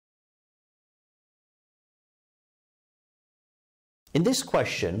In this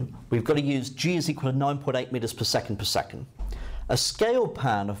question, we've got to use g is equal to 9.8 meters per second. A scale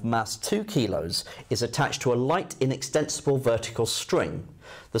pan of mass 2 kilos is attached to a light inextensible vertical string.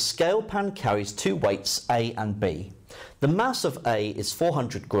 The scale pan carries two weights, A and B. The mass of A is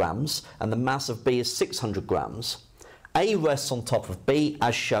 400 grams and the mass of B is 600 grams. A rests on top of B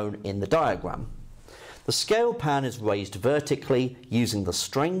as shown in the diagram. The scale pan is raised vertically using the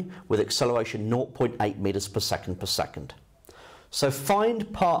string with acceleration 0.8 meters per second. So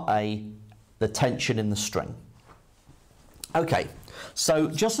find part A, the tension in the string. Okay, so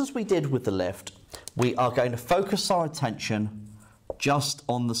just as we did with the lift, we are going to focus our attention just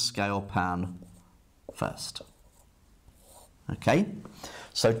on the scale pan first. Okay,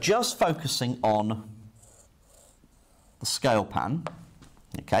 so just focusing on the scale pan,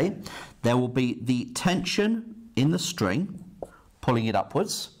 okay, there will be the tension in the string pulling it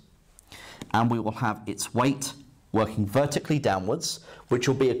upwards, and we will have its weight working vertically downwards, which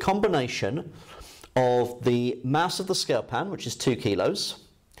will be a combination of the mass of the scale pan, which is 2 kilos,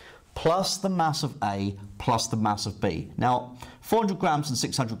 plus the mass of A plus the mass of B. Now, 400 grams and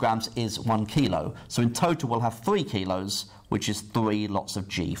 600 grams is 1 kilo, so in total we'll have 3 kilos, which is 3 lots of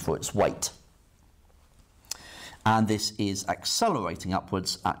G for its weight. And this is accelerating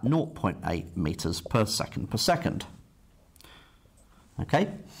upwards at 0.8 meters per second.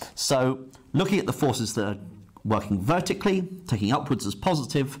 Okay, so looking at the forces that are working vertically, taking upwards as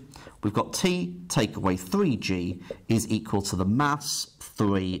positive, we've got T take away 3G is equal to the mass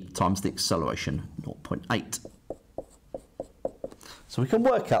 3 times the acceleration 0.8. So we can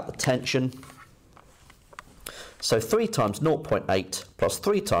work out the tension. So 3 times 0.8 plus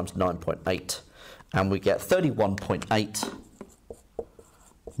 3 times 9.8, and we get 31.8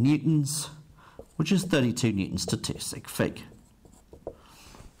 newtons, which is 32 newtons to 2 sig fig.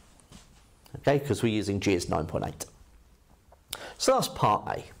 Okay, because we're using G as 9.8. So that's part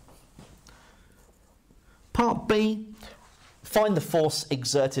A. Part B, find the force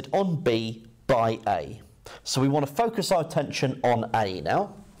exerted on B by A. So we want to focus our attention on A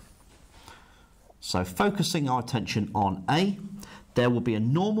now. So focusing our attention on A, there will be a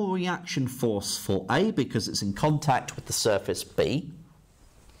normal reaction force for A because it's in contact with the surface B,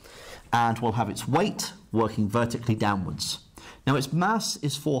 and we'll have its weight working vertically downwards. Now its mass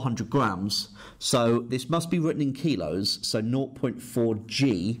is 400 grams, so this must be written in kilos, so 0.4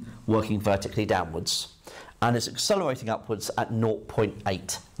 G working vertically downwards, and it's accelerating upwards at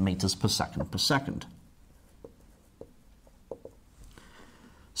 0.8 meters per second.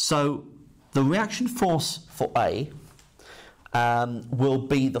 So the reaction force for A will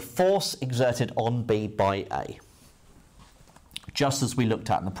be the force exerted on B by A, just as we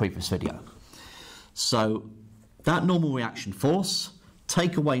looked at in the previous video. So that normal reaction force,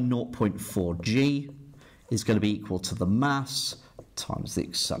 take away 0.4 G, is going to be equal to the mass times the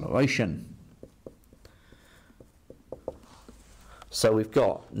acceleration. So we've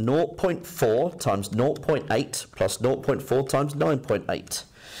got 0.4 times 0.8 plus 0.4 times 9.8.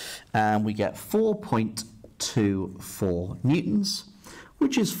 And we get 4.24 newtons,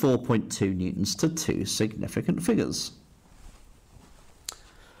 which is 4.2 newtons to 2 significant figures.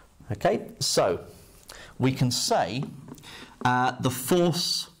 Okay, so we can say the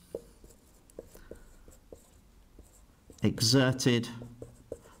force exerted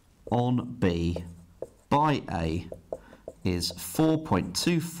on B by A is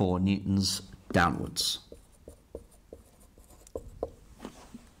 4.24 newtons downwards.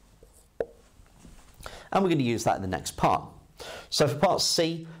 And we're going to use that in the next part. So for part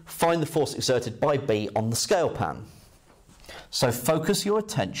C, find the force exerted by B on the scale pan. So focus your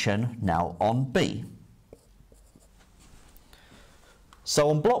attention now on B. So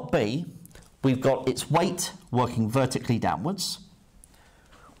on block B, we've got its weight working vertically downwards,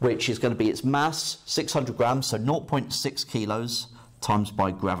 which is going to be its mass, 600 grams, so 0.6 kilos times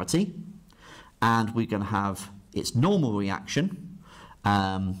by gravity. And we're going to have its normal reaction,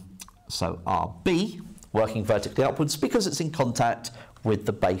 so RB, working vertically upwards because it's in contact with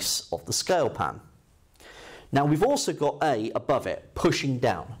the base of the scale pan. Now we've also got A above it, pushing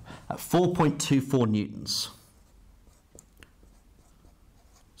down at 4.24 newtons.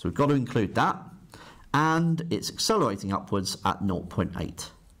 So we've got to include that, and it's accelerating upwards at 0.8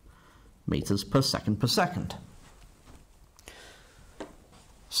 meters per second.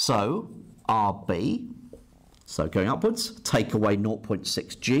 So RB, so going upwards, take away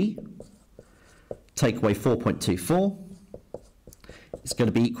 0.6 G, take away 4.24, it's going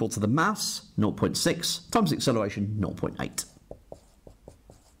to be equal to the mass, 0.6, times the acceleration, 0.8.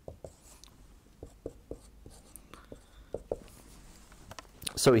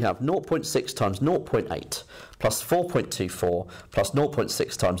 So we have 0.6 times 0.8 plus 4.24 plus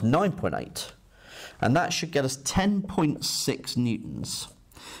 0.6 times 9.8. And that should get us 10.6 newtons,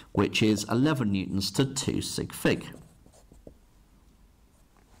 which is 11 newtons to 2 sig fig.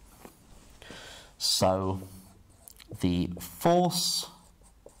 So the force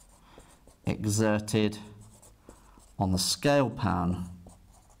exerted on the scale pan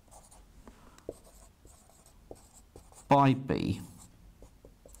by B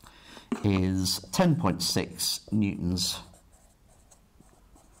is 10.6 newtons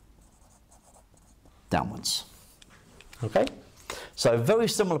downwards. Okay, so very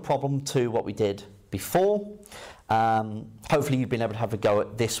similar problem to what we did before. Hopefully you've been able to have a go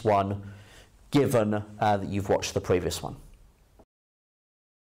at this one, given that you've watched the previous one.